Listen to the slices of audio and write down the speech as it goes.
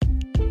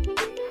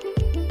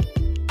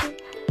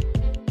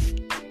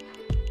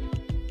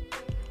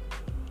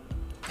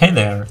Hi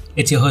there,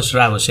 it's your host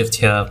Ravo Shift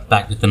here,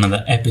 back with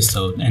another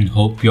episode, and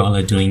hope you all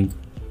are doing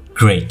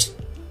great.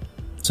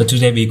 So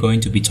today we're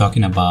going to be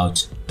talking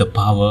about the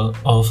power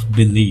of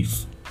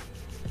belief.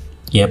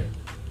 Yep,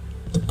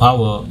 the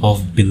power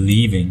of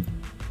believing.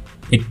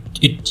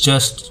 It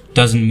just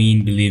doesn't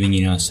mean believing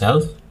in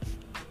yourself,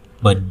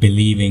 but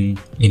believing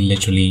in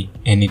literally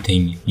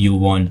anything you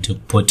want to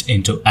put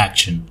into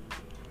action.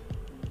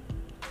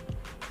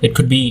 It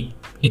could be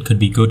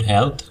good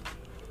health,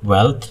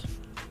 wealth,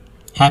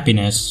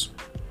 happiness,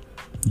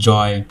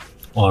 joy,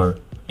 or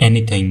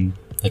anything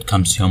that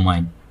comes to your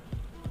mind.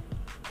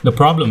 The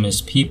problem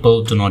is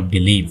people do not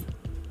believe.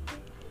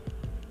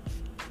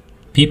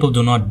 People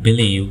do not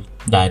believe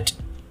that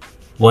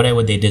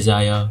whatever they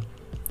desire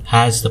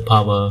has the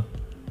power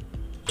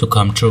to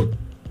come true.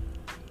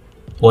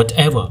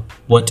 Whatever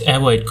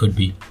it could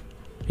be,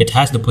 it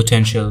has the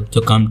potential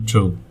to come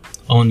true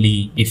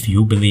only if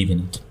you believe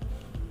in it.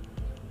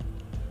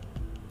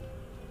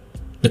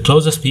 The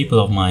closest people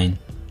of mine,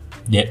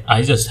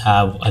 I just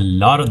have a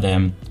lot of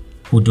them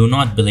who do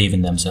not believe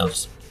in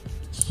themselves,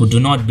 who do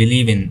not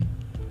believe in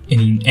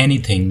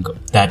anything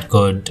that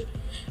could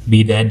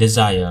be their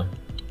desire,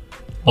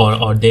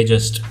 or they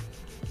just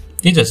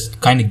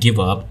kind of give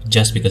up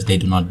just because they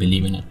do not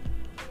believe in it.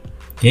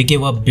 They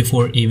give up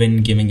before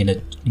even giving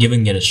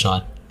it a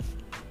shot.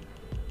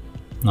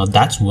 Now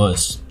that's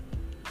worse.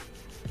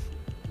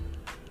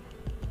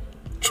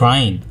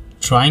 Trying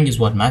is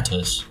what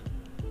matters.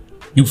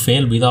 You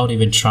fail without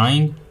even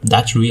trying,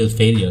 that's real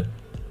failure.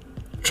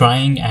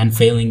 Trying and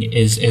failing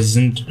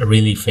isn't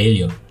really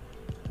failure.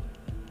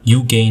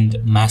 You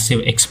gained massive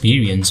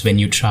experience when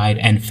you tried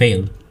and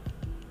failed.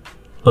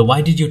 But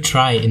why did you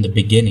try in the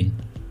beginning?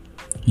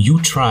 You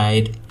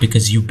tried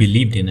because you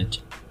believed in it.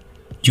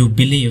 You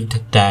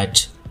believed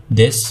that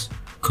this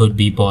could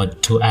be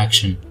brought to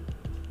action.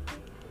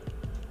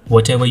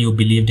 Whatever you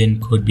believed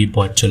in could be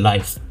brought to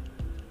life.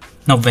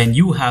 Now when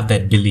you have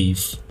that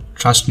belief,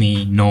 trust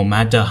me, no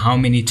matter how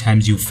many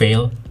times you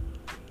fail,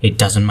 it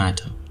doesn't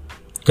matter.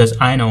 Because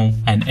I know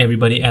and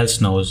everybody else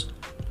knows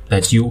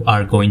that you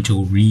are going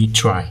to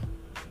retry.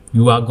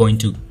 You are going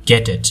to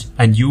get it,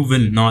 and you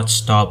will not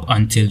stop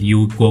until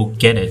you go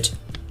get it.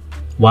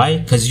 Why?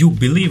 Because you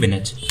believe in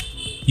it.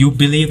 You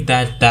believe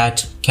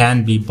that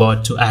can be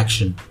brought to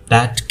action.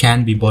 That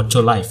can be brought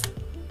to life.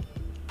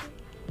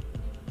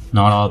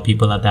 Not all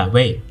people are that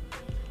way.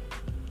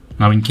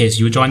 Now in case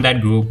you join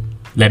that group,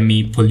 let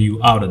me pull you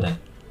out of that.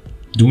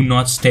 Do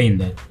not stay in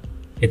there.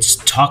 It's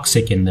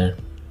toxic in there.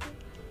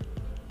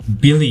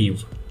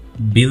 Believe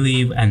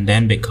and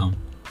then become.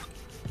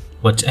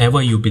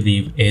 Whatever you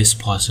believe is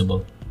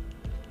possible.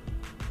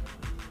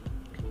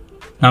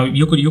 Now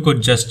you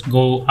could just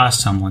go ask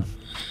someone,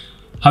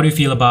 how do you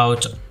feel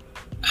about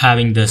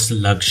having this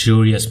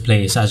luxurious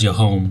place as your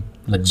home?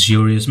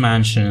 Luxurious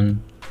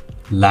mansion,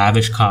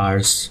 lavish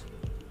cars,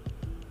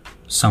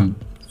 some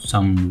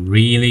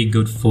really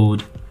good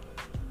food,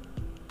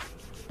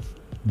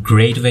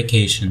 great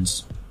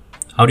vacations.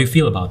 How do you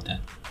feel about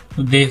that?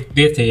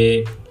 They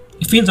say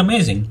it feels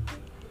amazing.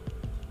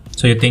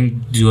 So you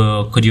think,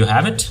 could you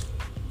have it?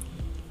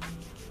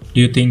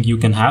 Do you think you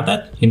can have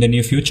that in the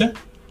near future?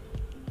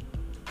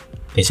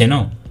 They say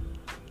no.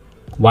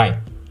 Why?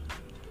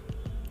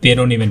 They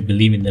don't even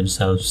believe in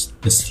themselves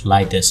the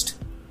slightest.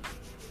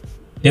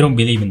 They don't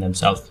believe in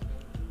themselves.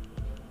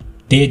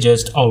 They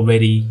just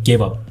already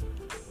gave up.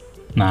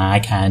 Nah, I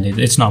can't.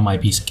 It's not my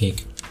piece of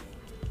cake.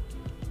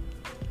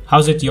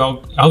 How's it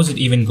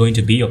even going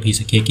to be your piece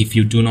of cake if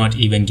you do not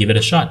even give it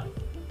a shot?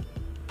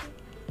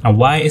 And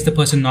why is the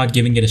person not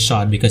giving it a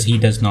shot? Because he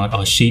does not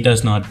or she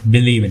does not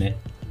believe in it.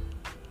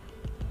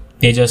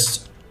 They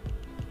just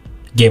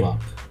gave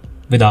up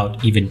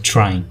without even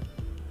trying.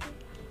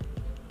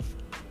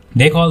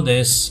 They call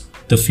this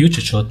the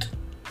future truth,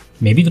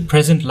 maybe the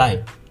present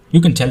lie.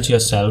 You can tell to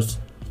yourself,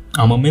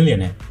 I'm a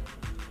millionaire.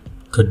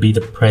 Could be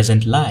the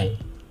present lie,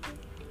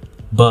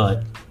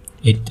 but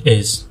it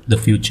is the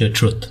future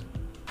truth.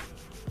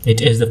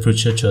 It is the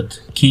future truth.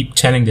 Keep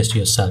telling this to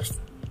yourself.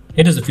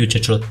 It is the future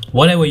truth.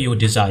 Whatever you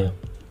desire,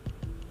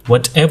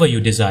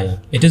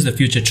 it is the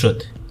future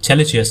truth. Tell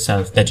it to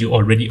yourself that you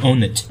already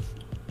own it.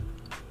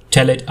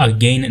 Tell it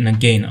again and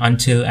again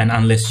until and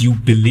unless you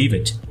believe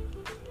it.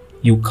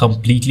 You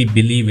completely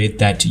believe it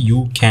that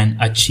you can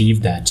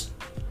achieve that.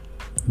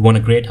 You want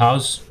a great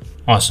house?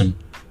 Awesome.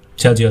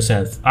 Tell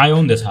yourself, I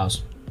own this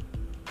house.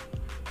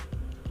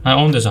 I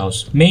own this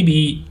house.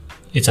 Maybe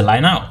it's a lie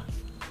now,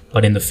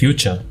 but in the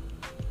future,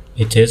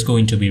 it is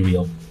going to be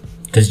real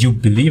because you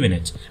believe in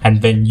it.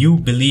 And when you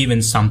believe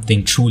in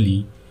something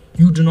truly,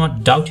 you do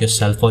not doubt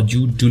yourself or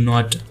you do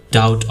not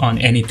doubt on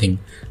anything.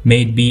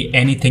 May it be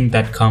anything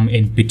that come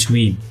in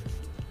between.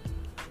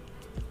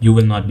 You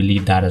will not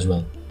believe that as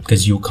well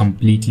because you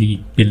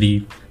completely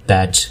believe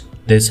that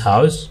this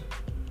house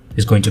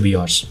is going to be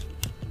yours.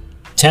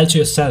 Tell to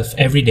yourself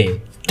every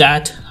day,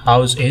 that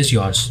house is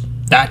yours.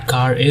 That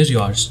car is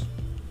yours.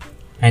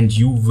 And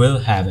you will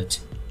have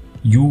it.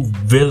 You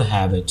will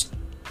have it.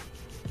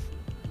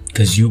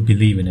 Because you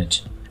believe in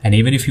it. And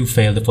even if you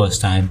fail the first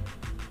time,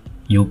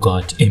 You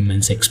got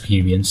immense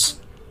experience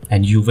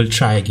and you will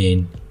try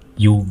again.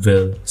 You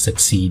will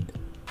succeed.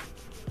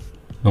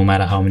 No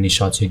matter how many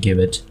shots you give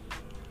it,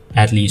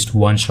 at least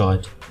one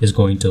shot is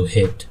going to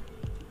hit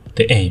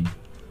the aim,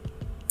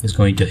 is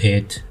going to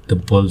hit the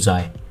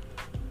bullseye.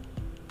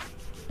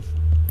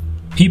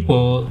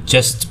 People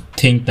just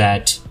think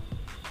that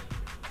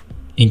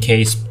in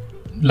case,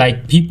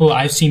 like people,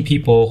 I've seen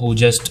people who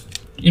just,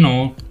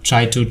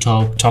 try to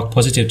talk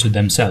positive to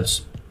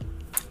themselves.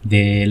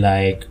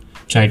 They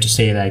try to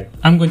say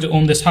I'm going to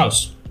own this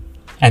house,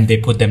 and they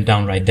put them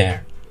down right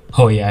there.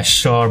 Oh yeah,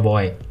 sure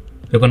boy,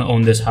 you're gonna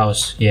own this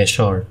house. Yeah,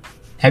 sure.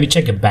 Have you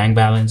checked your bank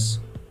balance?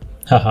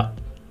 Haha.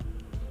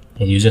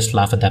 And you just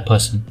laugh at that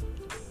person.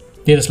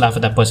 They just laugh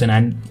at that person,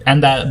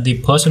 and that the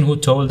person who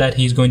told that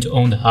he's going to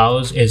own the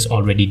house is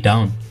already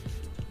down.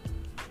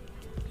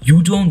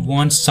 You don't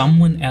want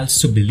someone else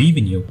to believe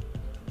in you.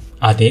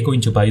 Are they going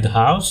to buy the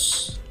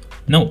house?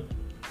 No.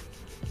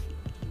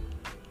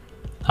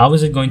 How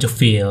is it going to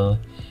feel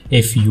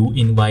if you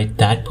invite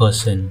that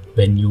person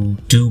when you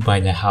do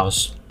buy the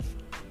house?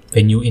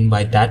 When you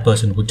invite that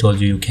person who told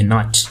you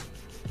cannot,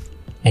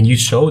 and you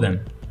show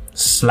them,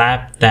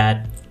 slap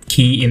that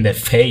key in their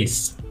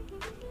face.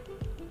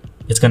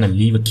 It's gonna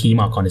leave a key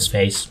mark on his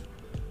face.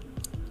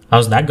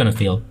 How's that gonna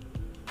feel?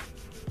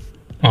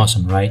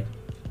 Awesome, right?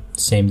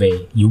 Same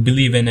way, you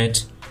believe in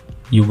it,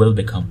 you will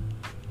become.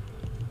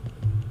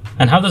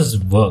 And how does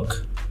it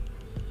work?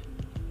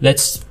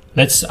 As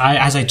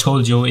I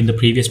told you in the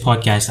previous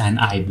podcast, and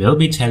I will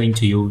be telling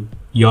to you,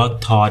 your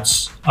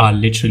thoughts are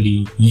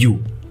literally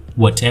you.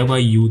 Whatever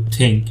you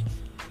think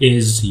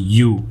is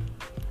you.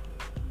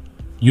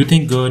 You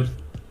think good,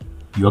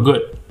 you're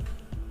good.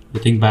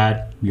 You think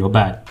bad, you're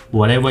bad.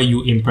 Whatever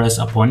you impress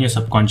upon your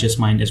subconscious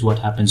mind is what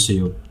happens to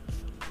you.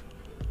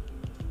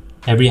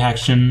 Every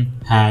action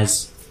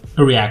has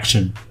a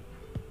reaction.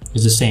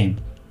 It's the same.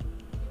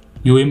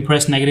 You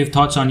impress negative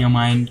thoughts on your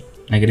mind,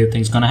 negative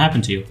things gonna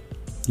happen to you.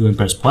 You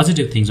impress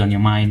positive things on your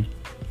mind,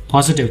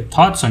 positive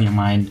thoughts on your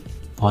mind,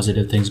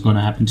 positive things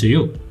gonna happen to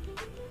you.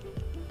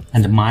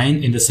 And the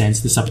mind, in the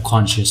sense, the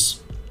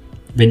subconscious.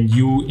 When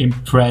you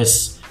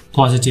impress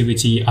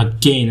positivity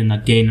again and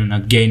again and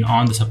again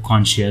on the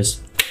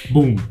subconscious,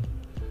 boom,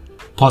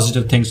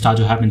 positive things start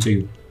to happen to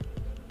you.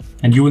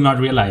 And you will not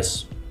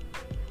realize.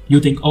 You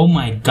think, oh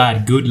my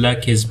God, good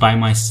luck is by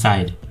my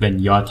side. When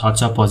your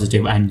thoughts are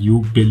positive and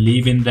you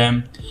believe in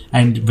them,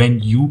 and when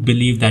you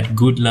believe that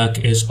good luck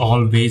is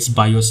always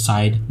by your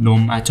side, no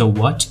matter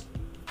what,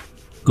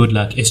 good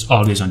luck is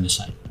always on your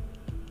side.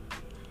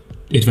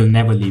 It will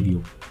never leave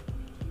you.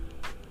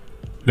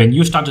 When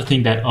you start to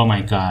think that, oh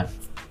my God,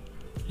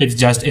 it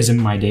just isn't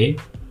my day,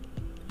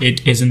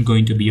 it isn't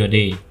going to be your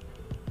day.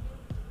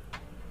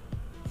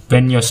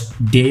 When your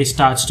day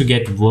starts to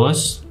get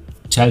worse,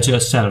 tell to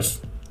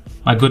yourself,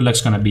 my good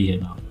luck's gonna be here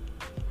now.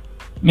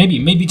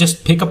 Maybe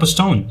just pick up a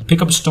stone,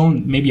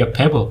 maybe a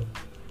pebble,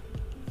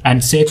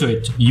 and say to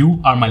it,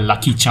 you are my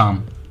lucky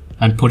charm,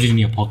 and put it in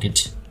your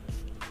pocket.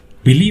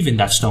 Believe in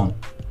that stone.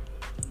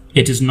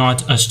 It is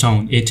not a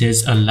stone, it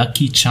is a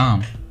lucky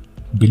charm.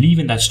 Believe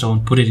in that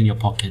stone, put it in your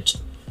pocket,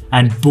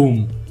 and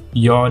boom,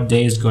 your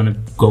day is gonna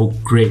go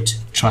great.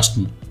 Trust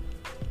me.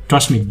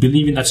 Trust me,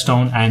 believe in that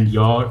stone and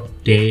your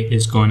day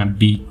is gonna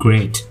be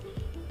great.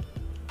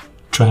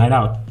 Try it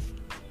out.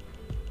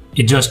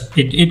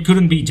 It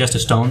couldn't be just a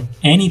stone.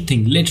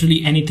 Anything,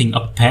 literally anything,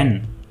 a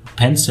pen, a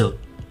pencil,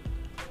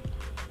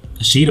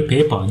 a sheet of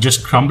paper,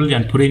 just crumble it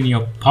and put it in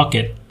your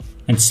pocket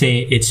and say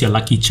it's your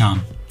lucky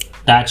charm.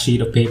 That sheet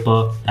of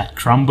paper, that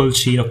crumbled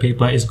sheet of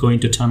paper is going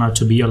to turn out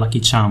to be your lucky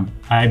charm.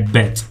 I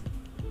bet.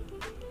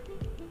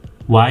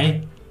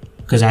 Why?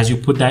 Because as you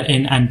put that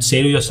in and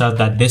say to yourself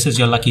that this is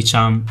your lucky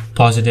charm,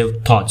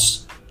 positive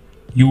thoughts.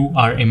 You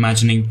are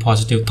imagining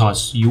positive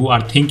thoughts. You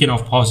are thinking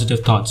of positive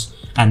thoughts.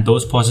 And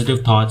those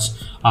positive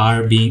thoughts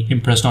are being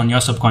impressed on your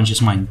subconscious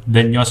mind.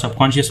 When your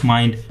subconscious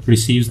mind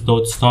receives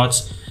those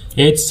thoughts,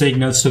 it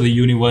signals to the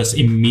universe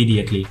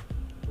immediately.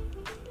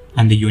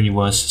 And the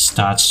universe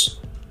starts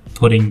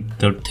putting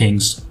the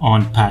things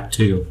on path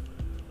to you.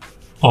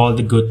 All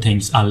the good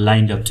things are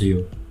lined up to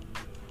you.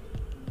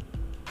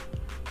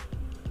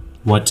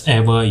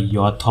 Whatever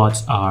your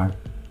thoughts are,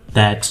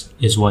 that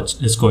is what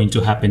is going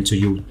to happen to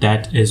you.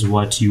 That is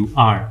what you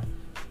are.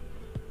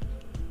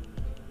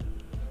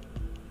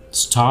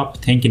 Stop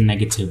thinking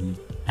negatively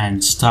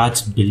and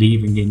start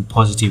believing in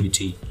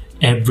positivity.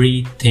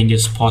 Everything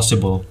is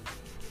possible.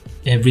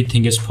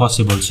 Everything is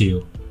possible to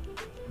you.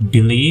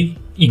 Believe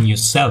in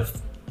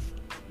yourself.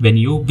 When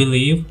you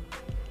believe,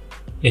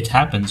 it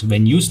happens.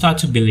 When you start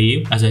to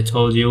believe, as I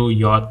told you,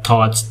 your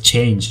thoughts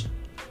change.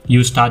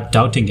 You start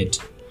doubting it.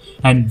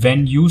 And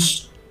when you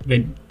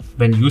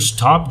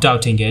stop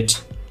doubting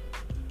it,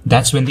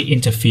 that's when the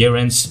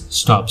interference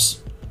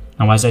stops.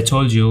 Now, as I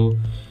told you,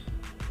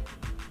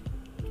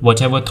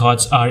 whatever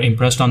thoughts are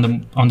impressed on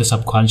the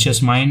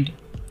subconscious mind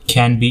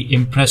can be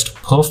impressed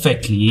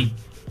perfectly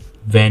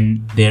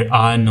when there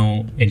are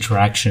no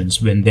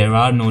interactions, when there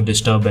are no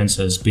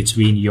disturbances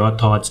between your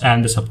thoughts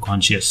and the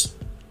subconscious.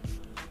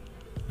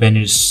 When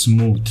it's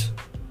smooth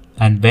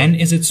And when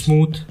is it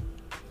smooth?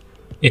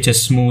 It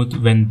is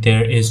smooth when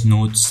there is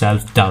no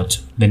self-doubt,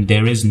 when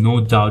there is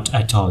no doubt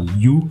at all.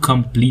 You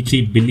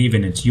completely believe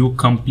in it. You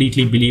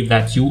completely believe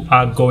that you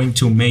are going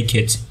to make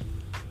it.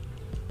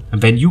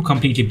 And when you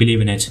completely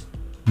believe in it,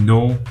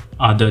 no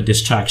other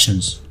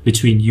distractions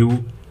between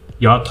you,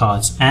 your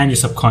thoughts, and your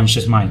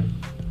subconscious mind.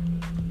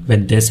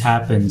 When this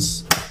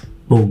happens,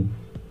 boom,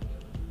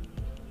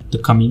 the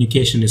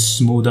communication is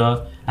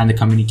smoother, and the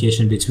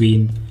communication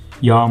between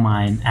your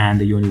mind and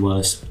the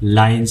universe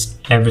lines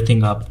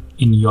everything up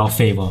in your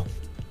favor.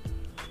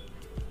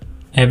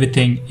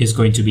 Everything is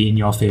going to be in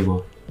your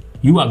favor.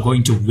 You are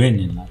going to win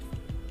in life.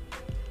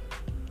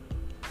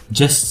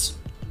 Just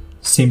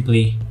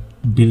simply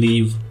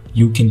believe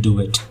you can do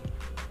it.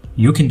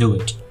 You can do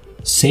it.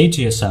 Say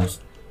to yourself,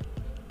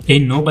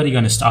 ain't nobody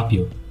gonna stop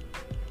you.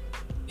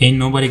 Ain't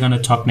nobody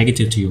gonna talk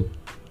negative to you.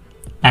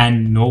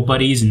 And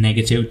nobody's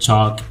negative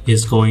talk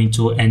is going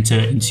to enter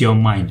into your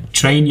mind.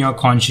 Train your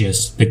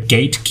conscious, the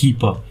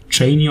gatekeeper.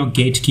 Train your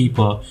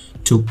gatekeeper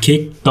to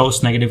kick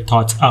those negative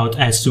thoughts out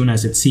as soon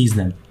as it sees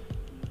them.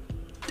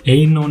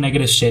 Ain't no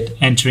negative shit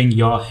entering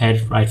your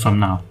head right from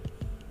now.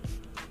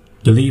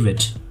 Believe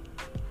it.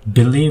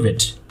 Believe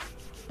it.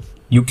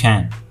 You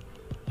can.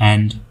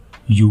 And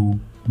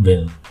you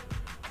will.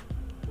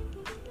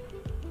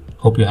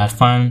 Hope you had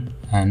fun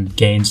and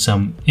gained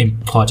some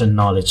important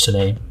knowledge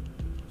today.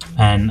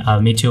 And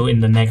I'll meet you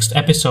in the next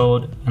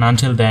episode. And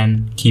until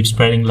then, keep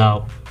spreading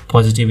love,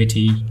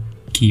 positivity,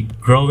 keep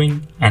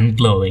growing and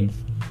glowing.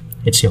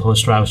 It's your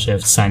host Rav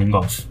Shift signing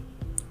off.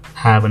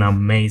 Have an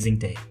amazing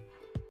day.